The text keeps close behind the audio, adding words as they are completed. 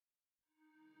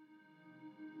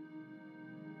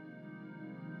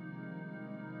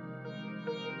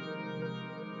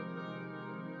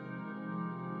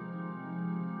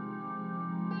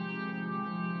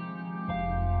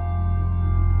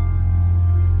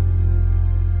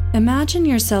Imagine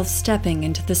yourself stepping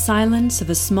into the silence of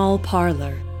a small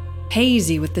parlor,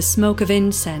 hazy with the smoke of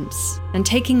incense, and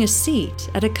taking a seat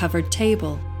at a covered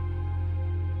table.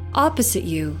 Opposite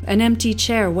you, an empty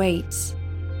chair waits.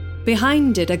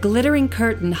 Behind it, a glittering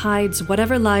curtain hides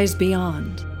whatever lies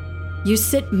beyond. You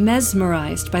sit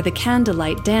mesmerized by the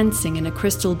candlelight dancing in a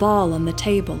crystal ball on the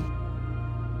table.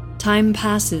 Time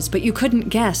passes, but you couldn't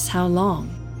guess how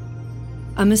long.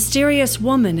 A mysterious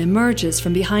woman emerges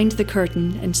from behind the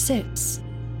curtain and sits.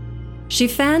 She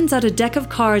fans out a deck of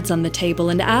cards on the table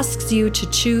and asks you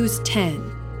to choose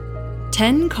 10.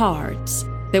 10 cards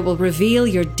that will reveal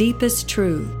your deepest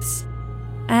truths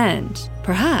and,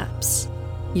 perhaps,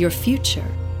 your future.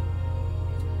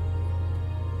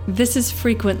 This is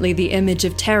frequently the image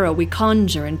of tarot we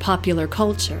conjure in popular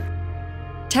culture.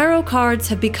 Tarot cards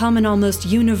have become an almost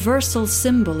universal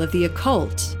symbol of the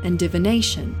occult and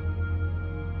divination.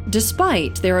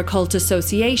 Despite their occult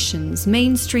associations,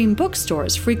 mainstream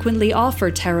bookstores frequently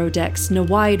offer tarot decks in a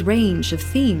wide range of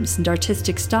themes and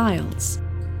artistic styles.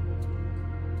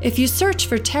 If you search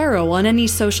for tarot on any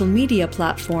social media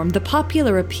platform, the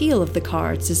popular appeal of the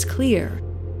cards is clear.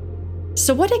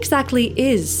 So what exactly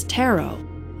is tarot,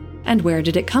 and where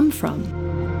did it come from?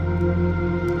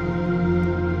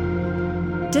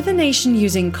 Divination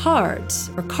using cards,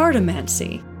 or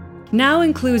cartomancy, now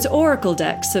includes oracle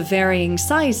decks of varying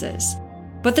sizes,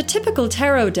 but the typical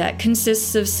tarot deck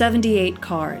consists of 78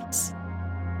 cards.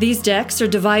 These decks are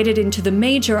divided into the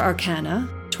major arcana,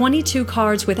 22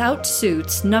 cards without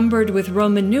suits numbered with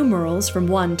Roman numerals from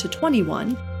 1 to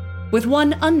 21, with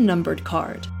one unnumbered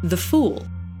card, the Fool,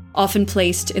 often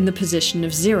placed in the position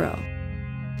of 0.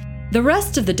 The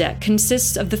rest of the deck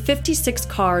consists of the 56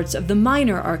 cards of the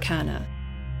minor arcana,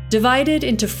 divided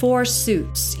into 4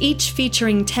 suits, each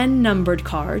featuring 10 numbered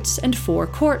cards and 4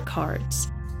 court cards: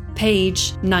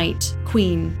 Page, Knight,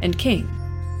 Queen, and King.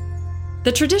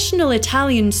 The traditional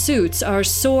Italian suits are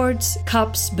swords,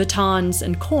 cups, batons,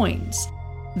 and coins,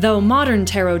 though modern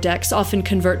tarot decks often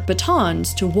convert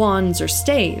batons to wands or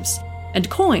staves, and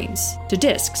coins to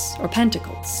discs or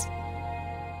pentacles.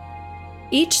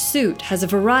 Each suit has a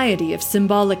variety of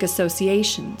symbolic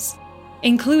associations,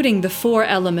 including the 4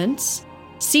 elements,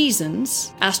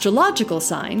 seasons, astrological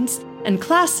signs, and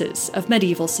classes of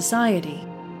medieval society.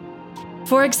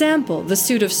 For example, the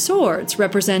suit of swords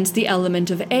represents the element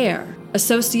of air,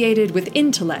 associated with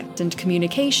intellect and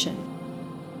communication.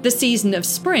 The season of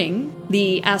spring,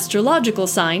 the astrological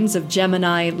signs of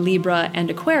Gemini, Libra,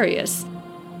 and Aquarius,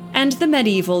 and the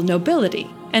medieval nobility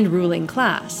and ruling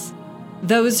class,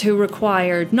 those who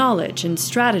required knowledge and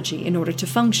strategy in order to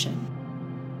function.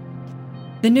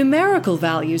 The numerical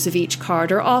values of each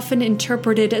card are often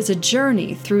interpreted as a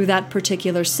journey through that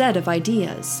particular set of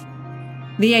ideas.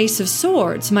 The Ace of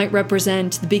Swords might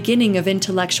represent the beginning of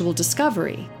intellectual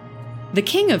discovery. The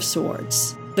King of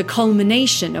Swords, the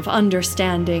culmination of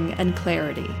understanding and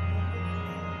clarity.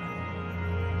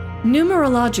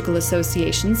 Numerological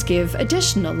associations give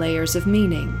additional layers of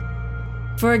meaning.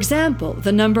 For example,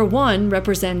 the number 1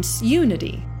 represents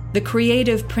unity, the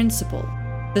creative principle,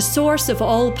 the source of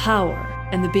all power,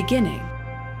 and the beginning.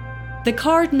 The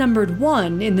card numbered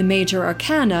 1 in the major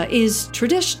arcana is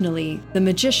traditionally the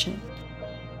magician,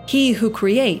 he who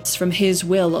creates from his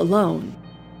will alone.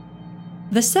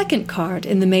 The second card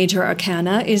in the major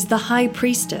arcana is the High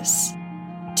Priestess.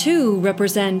 2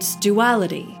 represents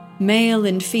duality, male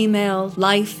and female,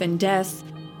 life and death,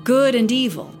 good and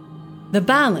evil, the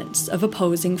balance of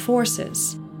opposing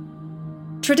forces.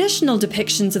 Traditional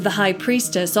depictions of the High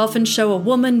Priestess often show a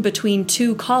woman between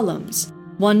 2 columns,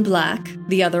 one black,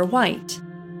 the other white.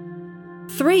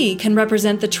 3 can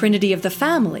represent the trinity of the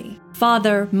family,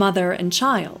 father, mother, and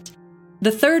child.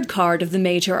 The third card of the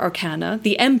major arcana,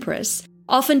 the Empress,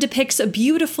 often depicts a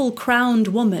beautiful crowned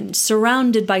woman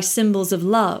surrounded by symbols of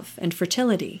love and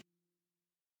fertility.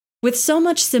 With so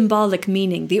much symbolic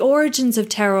meaning, the origins of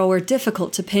tarot are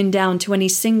difficult to pin down to any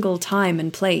single time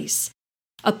and place.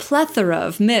 A plethora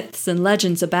of myths and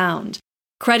legends abound,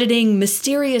 crediting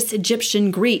mysterious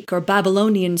Egyptian, Greek, or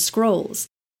Babylonian scrolls,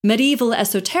 medieval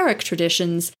esoteric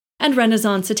traditions, and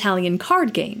Renaissance Italian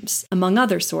card games, among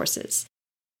other sources.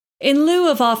 In lieu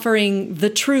of offering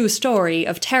the true story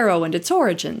of tarot and its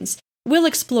origins, we'll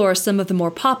explore some of the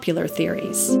more popular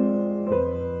theories.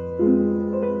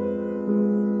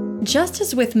 Just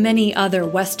as with many other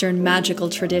Western magical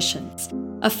traditions,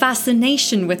 a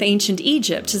fascination with ancient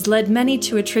Egypt has led many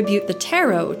to attribute the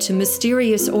tarot to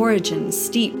mysterious origins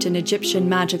steeped in Egyptian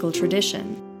magical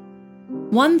tradition.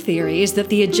 One theory is that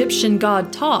the Egyptian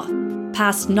god Thoth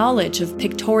passed knowledge of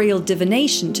pictorial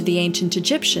divination to the ancient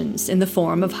Egyptians in the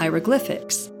form of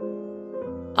hieroglyphics.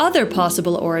 Other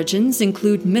possible origins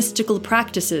include mystical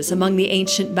practices among the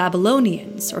ancient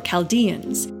Babylonians or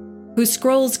Chaldeans, whose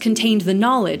scrolls contained the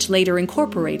knowledge later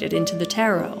incorporated into the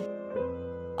tarot.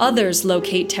 Others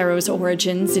locate tarot's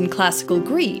origins in classical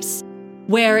Greece,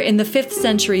 where in the 5th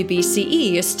century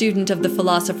BCE, a student of the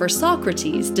philosopher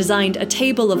Socrates designed a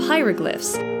table of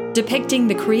hieroglyphs depicting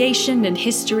the creation and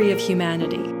history of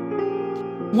humanity.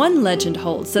 One legend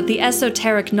holds that the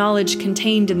esoteric knowledge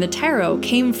contained in the tarot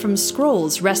came from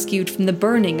scrolls rescued from the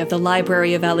burning of the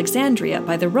Library of Alexandria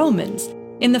by the Romans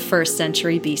in the 1st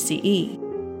century BCE.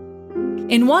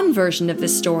 In one version of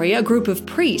this story, a group of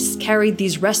priests carried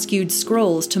these rescued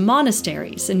scrolls to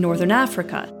monasteries in northern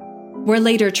Africa, where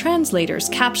later translators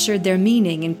captured their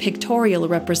meaning in pictorial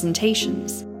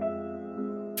representations.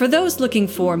 For those looking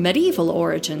for medieval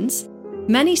origins,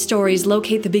 many stories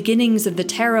locate the beginnings of the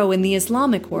tarot in the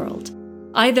Islamic world,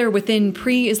 either within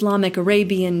pre-Islamic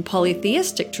Arabian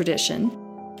polytheistic tradition,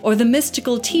 or the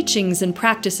mystical teachings and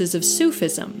practices of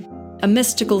Sufism, a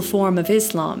mystical form of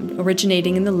Islam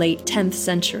originating in the late 10th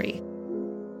century.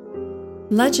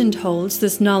 Legend holds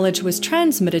this knowledge was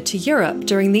transmitted to Europe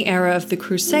during the era of the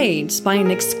Crusades by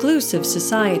an exclusive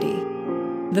society,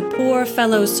 the poor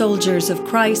fellow soldiers of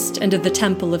Christ and of the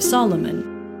Temple of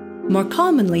Solomon, more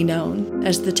commonly known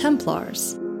as the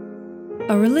Templars.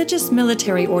 A religious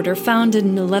military order founded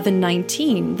in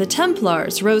 1119, the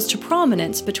Templars rose to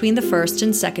prominence between the First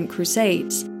and Second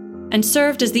Crusades, and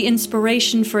served as the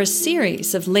inspiration for a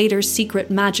series of later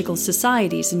secret magical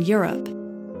societies in Europe,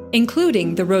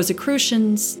 including the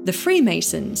Rosicrucians, the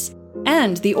Freemasons,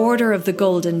 and the Order of the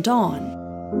Golden Dawn.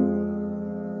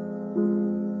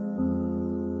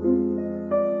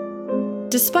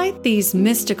 Despite these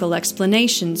mystical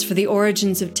explanations for the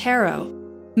origins of tarot,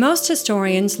 most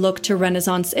historians look to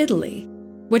Renaissance Italy,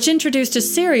 which introduced a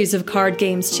series of card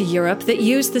games to Europe that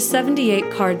used the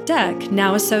 78-card deck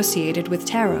now associated with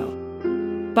tarot.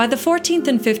 By the 14th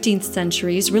and 15th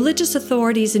centuries, religious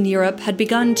authorities in Europe had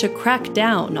begun to crack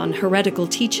down on heretical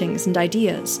teachings and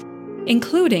ideas,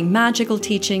 including magical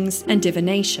teachings and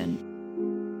divination.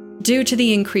 Due to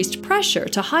the increased pressure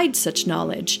to hide such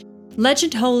knowledge,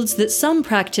 legend holds that some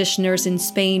practitioners in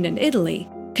Spain and Italy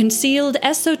concealed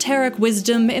esoteric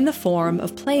wisdom in the form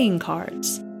of playing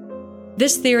cards.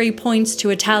 This theory points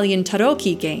to Italian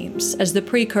tarocchi games as the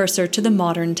precursor to the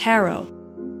modern tarot.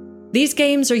 These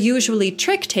games are usually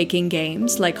trick-taking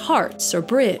games like hearts or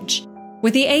bridge,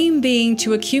 with the aim being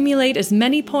to accumulate as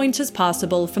many points as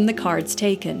possible from the cards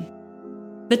taken.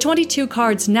 The 22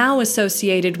 cards now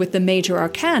associated with the major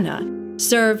arcana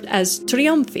served as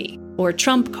triumphi, or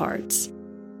trump cards.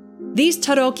 These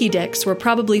tarocchi decks were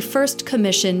probably first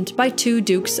commissioned by two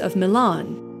dukes of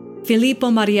Milan, Filippo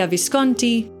Maria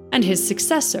Visconti and his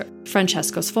successor,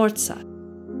 Francesco Sforza.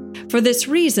 For this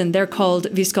reason, they're called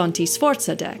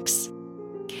Visconti-Sforza decks.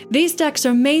 These decks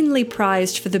are mainly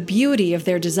prized for the beauty of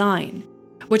their design,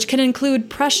 which can include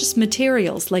precious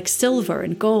materials like silver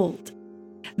and gold.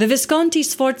 The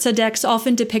Visconti-Sforza decks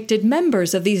often depicted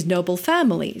members of these noble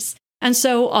families, and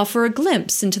so offer a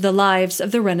glimpse into the lives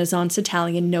of the Renaissance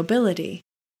Italian nobility.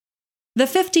 The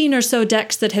 15 or so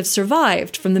decks that have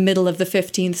survived from the middle of the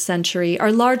 15th century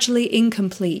are largely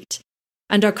incomplete,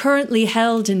 and are currently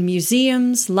held in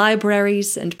museums,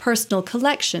 libraries, and personal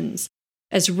collections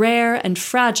as rare and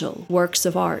fragile works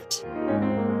of art.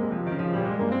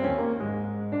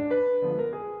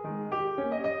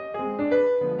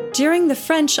 During the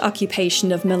French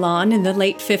occupation of Milan in the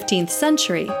late 15th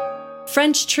century,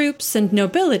 French troops and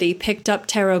nobility picked up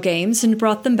tarot games and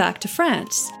brought them back to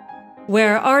France,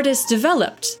 where artists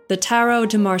developed the Tarot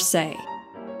de Marseille.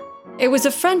 It was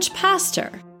a French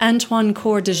pastor, Antoine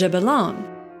Coeur de Gébelin,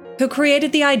 who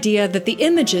created the idea that the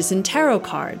images in tarot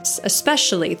cards,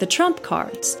 especially the trump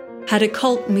cards, had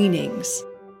occult meanings.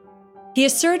 He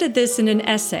asserted this in an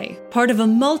essay, part of a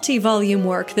multi-volume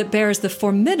work that bears the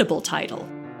formidable title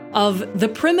of The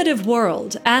Primitive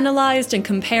World, Analyzed and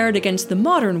Compared Against the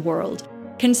Modern World,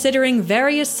 considering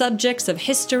various subjects of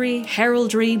history,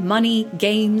 heraldry, money,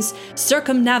 games,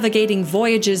 circumnavigating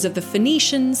voyages of the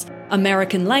Phoenicians,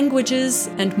 American languages,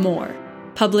 and more,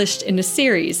 published in a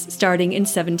series starting in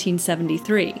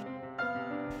 1773.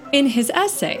 In his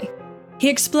essay, he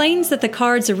explains that the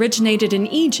cards originated in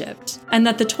Egypt, and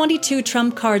that the 22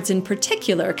 trump cards in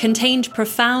particular contained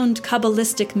profound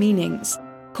Kabbalistic meanings,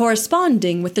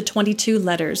 corresponding with the 22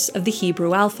 letters of the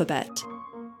Hebrew alphabet.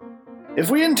 If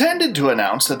we intended to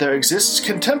announce that there exists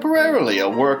contemporarily a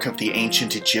work of the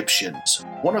ancient Egyptians,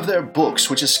 one of their books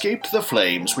which escaped the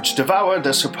flames, which devoured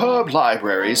their superb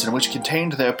libraries, and which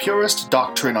contained their purest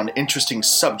doctrine on interesting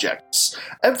subjects,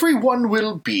 everyone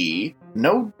will be,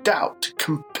 no doubt,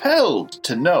 compelled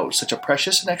to know such a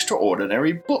precious and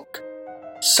extraordinary book.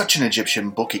 Such an Egyptian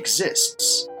book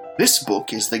exists. This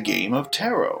book is the Game of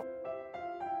Tarot.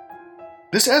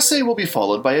 This essay will be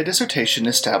followed by a dissertation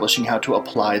establishing how to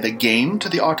apply the game to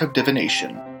the art of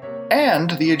divination,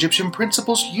 and the Egyptian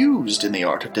principles used in the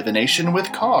art of divination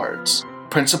with cards,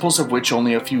 principles of which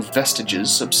only a few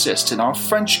vestiges subsist in our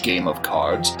French game of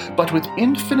cards, but with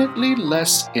infinitely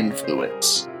less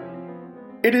influence.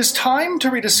 It is time to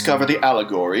rediscover the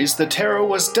allegories the tarot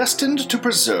was destined to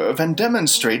preserve and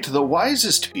demonstrate to the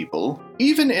wisest people,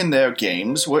 even in their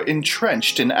games, were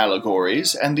entrenched in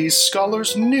allegories, and these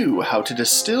scholars knew how to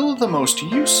distill the most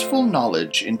useful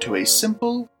knowledge into a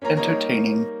simple,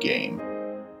 entertaining game.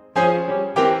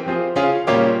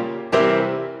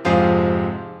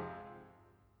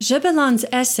 Gebelin's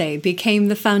essay became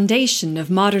the foundation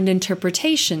of modern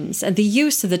interpretations and the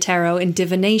use of the tarot in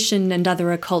divination and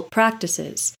other occult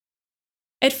practices.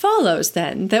 It follows,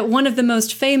 then, that one of the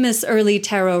most famous early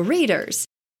tarot readers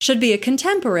should be a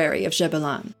contemporary of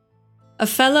Gebelin, a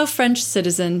fellow French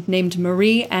citizen named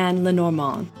Marie-Anne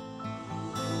Lenormand.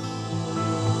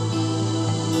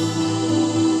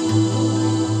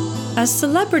 As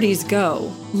celebrities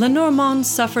go, Lenormand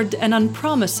suffered an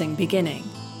unpromising beginning.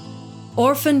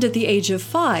 Orphaned at the age of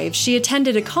 5, she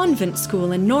attended a convent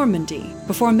school in Normandy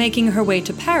before making her way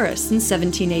to Paris in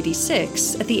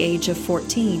 1786 at the age of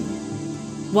 14.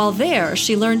 While there,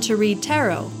 she learned to read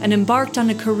tarot and embarked on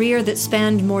a career that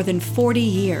spanned more than 40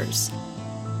 years.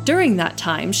 During that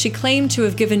time, she claimed to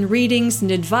have given readings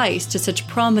and advice to such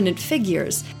prominent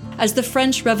figures as the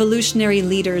French revolutionary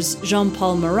leaders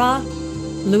Jean-Paul Marat,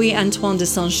 Louis-Antoine de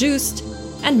Saint-Just,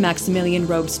 and Maximilien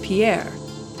Robespierre,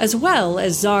 as well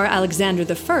as Tsar Alexander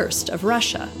I of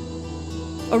Russia.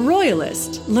 A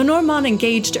royalist, Lenormand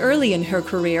engaged early in her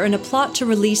career in a plot to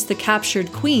release the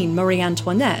captured Queen Marie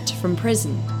Antoinette from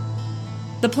prison.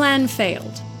 The plan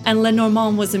failed, and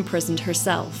Lenormand was imprisoned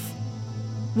herself.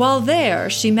 While there,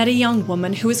 she met a young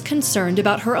woman who was concerned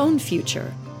about her own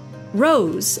future.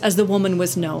 Rose, as the woman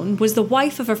was known, was the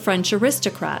wife of a French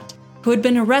aristocrat who had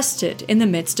been arrested in the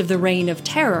midst of the Reign of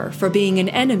Terror for being an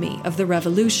enemy of the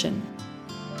revolution.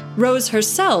 Rose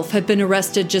herself had been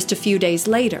arrested just a few days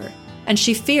later, and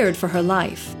she feared for her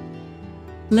life.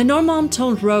 Lenormand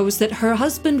told Rose that her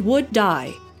husband would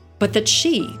die, but that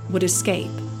she would escape.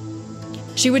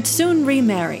 She would soon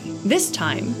remarry, this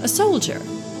time a soldier,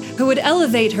 who would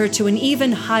elevate her to an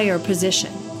even higher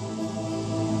position.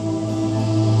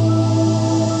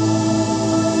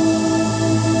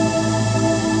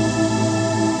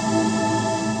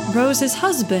 Rose's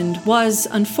husband was,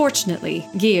 unfortunately,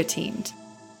 guillotined.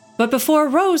 But before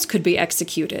Rose could be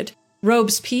executed,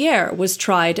 Robespierre was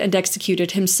tried and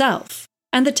executed himself,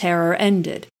 and the terror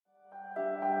ended.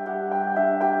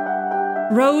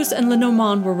 Rose and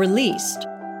Lenormand were released,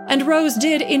 and Rose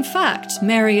did, in fact,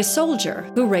 marry a soldier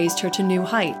who raised her to new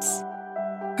heights.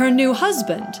 Her new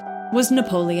husband was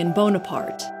Napoleon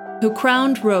Bonaparte, who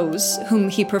crowned Rose, whom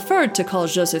he preferred to call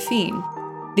Josephine,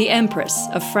 the Empress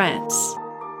of France.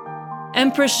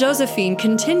 Empress Josephine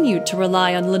continued to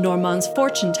rely on Lenormand's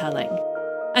fortune-telling,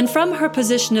 and from her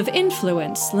position of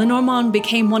influence, Lenormand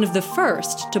became one of the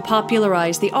first to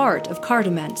popularize the art of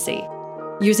cartomancy,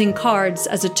 using cards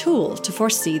as a tool to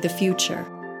foresee the future.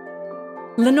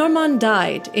 Lenormand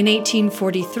died in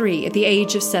 1843 at the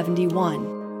age of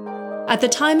 71. At the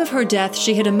time of her death,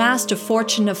 she had amassed a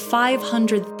fortune of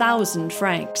 500,000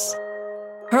 francs.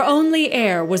 Her only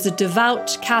heir was a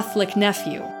devout Catholic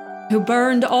nephew, who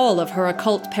burned all of her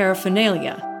occult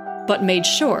paraphernalia, but made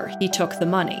sure he took the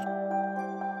money.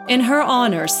 In her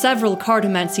honor, several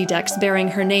cartomancy decks bearing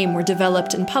her name were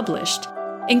developed and published,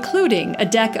 including a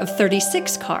deck of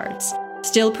 36 cards,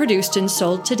 still produced and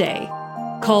sold today,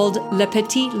 called Le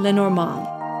Petit Lenormand.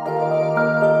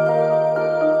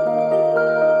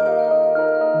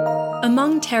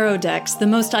 Among tarot decks, the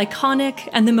most iconic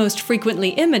and the most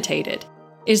frequently imitated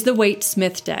is the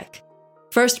Waite-Smith deck,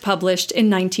 first published in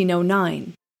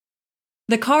 1909.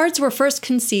 The cards were first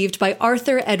conceived by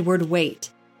Arthur Edward Waite,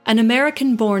 an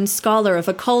American-born scholar of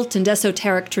occult and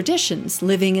esoteric traditions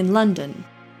living in London.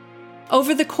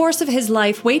 Over the course of his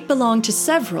life, Waite belonged to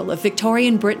several of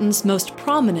Victorian Britain's most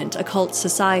prominent occult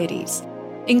societies,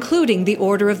 including the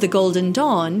Order of the Golden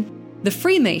Dawn, the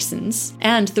Freemasons,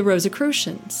 and the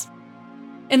Rosicrucians.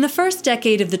 In the first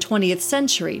decade of the 20th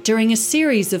century, during a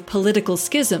series of political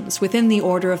schisms within the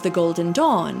Order of the Golden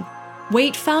Dawn,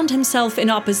 Waite found himself in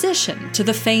opposition to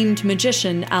the famed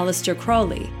magician Aleister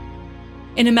Crowley.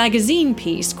 In a magazine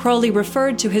piece, Crowley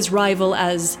referred to his rival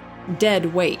as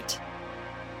Dead Waite.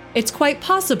 It's quite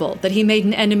possible that he made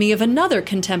an enemy of another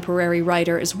contemporary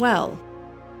writer as well.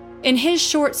 In his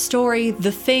short story,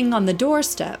 The Thing on the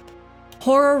Doorstep,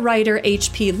 horror writer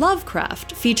H.P.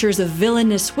 Lovecraft features a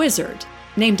villainous wizard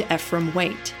named Ephraim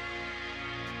Waite.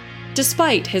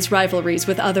 Despite his rivalries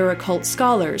with other occult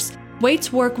scholars,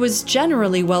 Waite's work was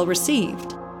generally well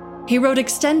received. He wrote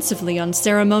extensively on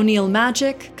ceremonial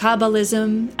magic,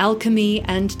 Kabbalism, alchemy,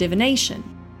 and divination.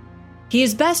 He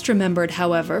is best remembered,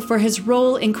 however, for his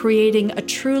role in creating a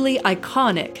truly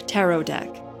iconic tarot deck.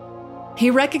 He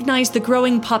recognized the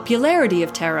growing popularity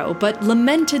of tarot, but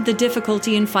lamented the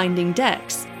difficulty in finding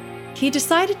decks. He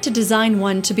decided to design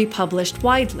one to be published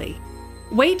widely.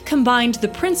 Waite combined the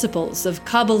principles of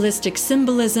Kabbalistic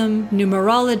symbolism,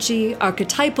 numerology,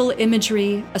 archetypal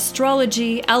imagery,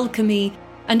 astrology, alchemy,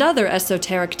 and other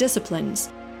esoteric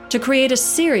disciplines to create a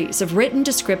series of written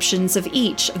descriptions of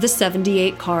each of the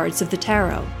 78 cards of the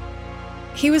tarot.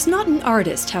 He was not an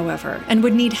artist, however, and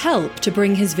would need help to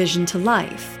bring his vision to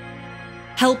life.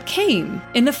 Help came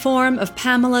in the form of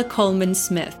Pamela Colman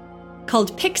Smith,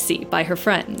 called Pixie by her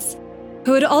friends,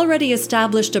 who had already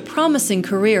established a promising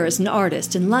career as an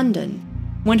artist in London,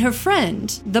 when her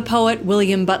friend, the poet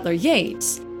William Butler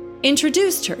Yeats,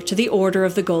 introduced her to the Order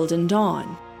of the Golden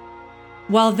Dawn.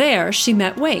 While there, she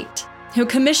met Waite, who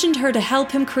commissioned her to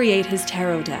help him create his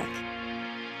tarot deck.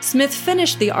 Smith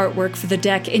finished the artwork for the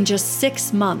deck in just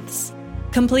 6 months,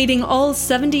 completing all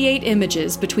 78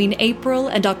 images between April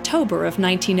and October of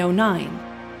 1909.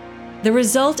 The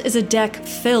result is a deck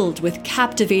filled with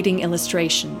captivating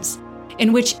illustrations,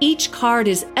 in which each card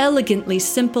is elegantly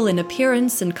simple in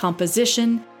appearance and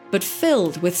composition, but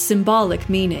filled with symbolic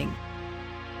meaning.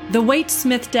 The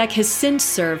Waite-Smith deck has since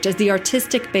served as the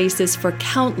artistic basis for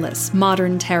countless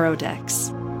modern tarot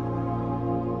decks.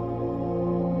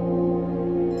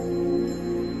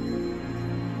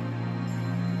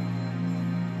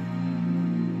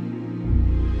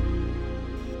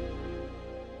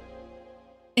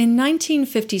 In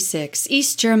 1956,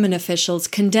 East German officials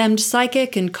condemned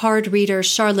psychic and card reader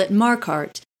Charlotte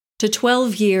Marquardt to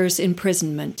 12 years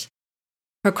imprisonment.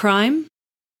 Her crime?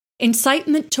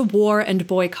 Incitement to war and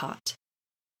boycott.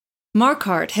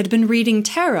 Marquardt had been reading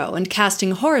tarot and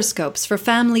casting horoscopes for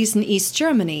families in East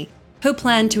Germany who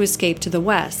planned to escape to the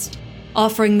West,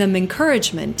 offering them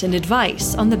encouragement and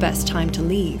advice on the best time to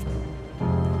leave.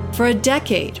 For a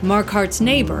decade, Marquardt's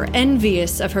neighbor,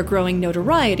 envious of her growing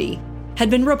notoriety, had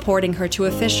been reporting her to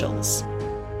officials.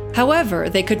 However,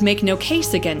 they could make no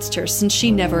case against her since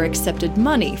she never accepted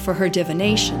money for her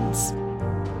divinations.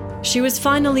 She was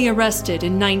finally arrested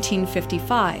in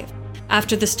 1955,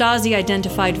 after the Stasi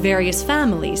identified various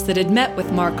families that had met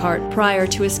with Marquardt prior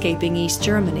to escaping East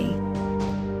Germany.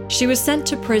 She was sent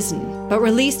to prison, but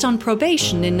released on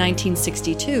probation in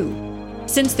 1962,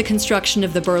 since the construction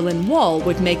of the Berlin Wall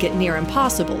would make it near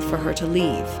impossible for her to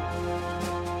leave.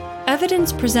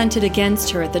 Evidence presented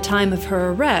against her at the time of her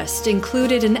arrest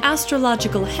included an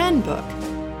astrological handbook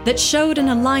that showed an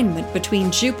alignment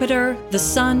between Jupiter, the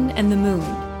Sun, and the Moon,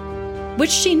 which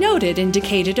she noted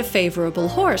indicated a favorable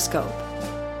horoscope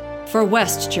for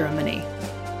West Germany.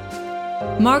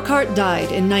 Marquardt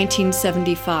died in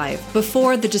 1975,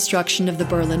 before the destruction of the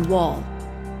Berlin Wall,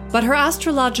 but her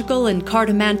astrological and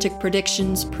cartomantic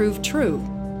predictions proved true.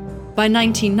 By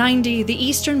 1990, the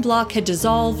Eastern Bloc had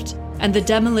dissolved, and the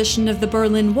demolition of the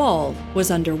Berlin Wall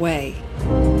was underway.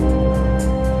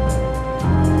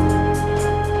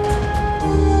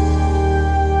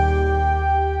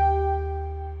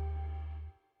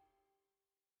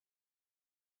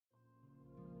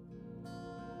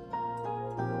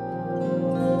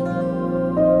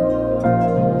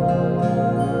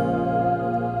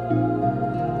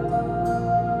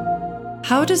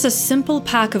 How does a simple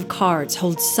pack of cards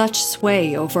hold such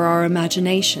sway over our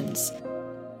imaginations?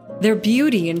 Their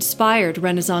beauty inspired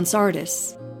Renaissance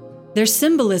artists. Their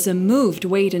symbolism moved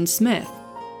Waite and Smith.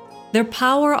 Their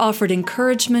power offered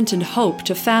encouragement and hope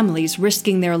to families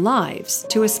risking their lives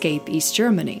to escape East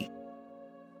Germany.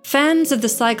 Fans of the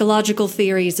psychological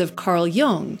theories of Carl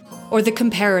Jung or the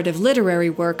comparative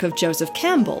literary work of Joseph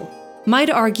Campbell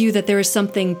might argue that there is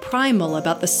something primal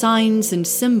about the signs and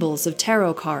symbols of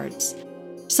tarot cards,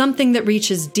 something that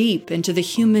reaches deep into the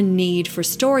human need for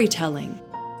storytelling,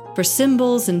 for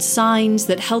symbols and signs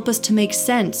that help us to make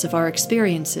sense of our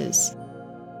experiences.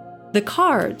 The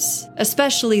cards,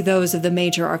 especially those of the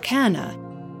major arcana,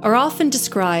 are often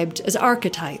described as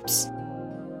archetypes,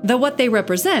 though what they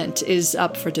represent is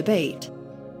up for debate.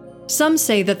 Some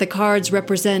say that the cards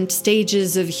represent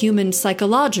stages of human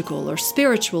psychological or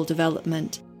spiritual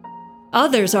development.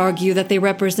 Others argue that they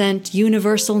represent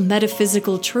universal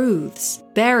metaphysical truths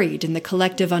buried in the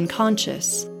collective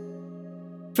unconscious.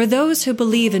 For those who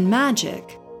believe in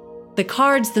magic, the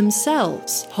cards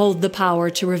themselves hold the power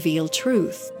to reveal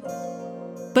truth.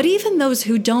 But even those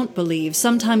who don't believe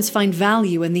sometimes find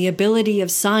value in the ability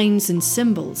of signs and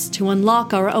symbols to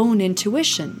unlock our own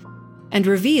intuition and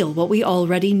reveal what we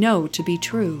already know to be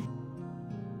true.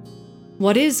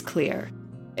 What is clear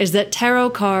is that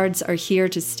tarot cards are here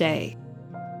to stay.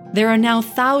 There are now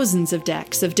thousands of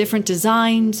decks of different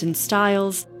designs and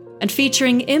styles, and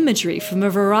featuring imagery from a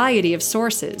variety of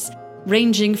sources,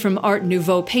 ranging from Art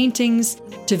Nouveau paintings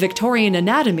to Victorian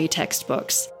anatomy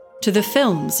textbooks to the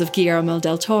films of Guillermo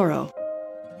del Toro.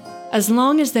 As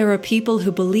long as there are people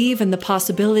who believe in the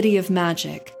possibility of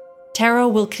magic, tarot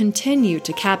will continue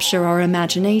to capture our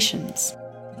imaginations.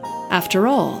 After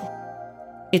all,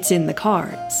 it's in the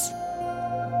cards.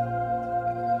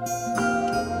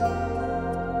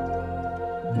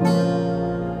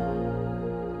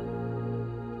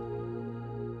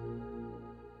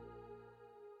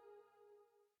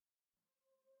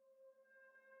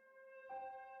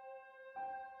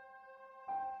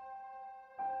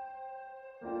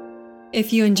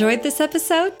 If you enjoyed this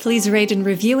episode, please rate and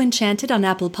review Enchanted on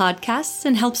Apple Podcasts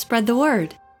and help spread the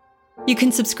word. You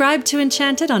can subscribe to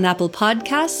Enchanted on Apple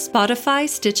Podcasts, Spotify,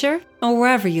 Stitcher, or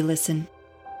wherever you listen.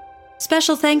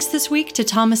 Special thanks this week to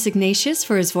Thomas Ignatius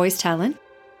for his voice talent.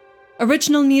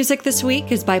 Original music this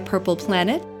week is by Purple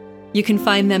Planet. You can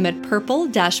find them at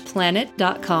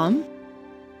purple-planet.com.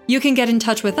 You can get in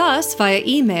touch with us via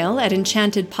email at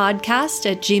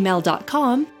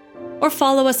enchantedpodcast@gmail.com, or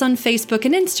follow us on Facebook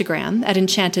and Instagram at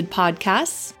Enchanted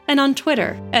Podcasts, and on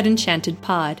Twitter at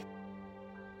EnchantedPod.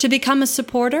 To become a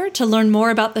supporter, to learn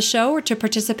more about the show, or to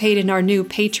participate in our new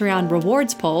Patreon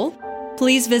rewards poll,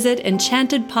 please visit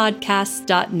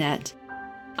enchantedpodcasts.net.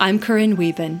 I'm Corinne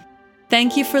Wieben.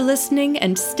 Thank you for listening,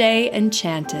 and stay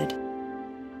enchanted.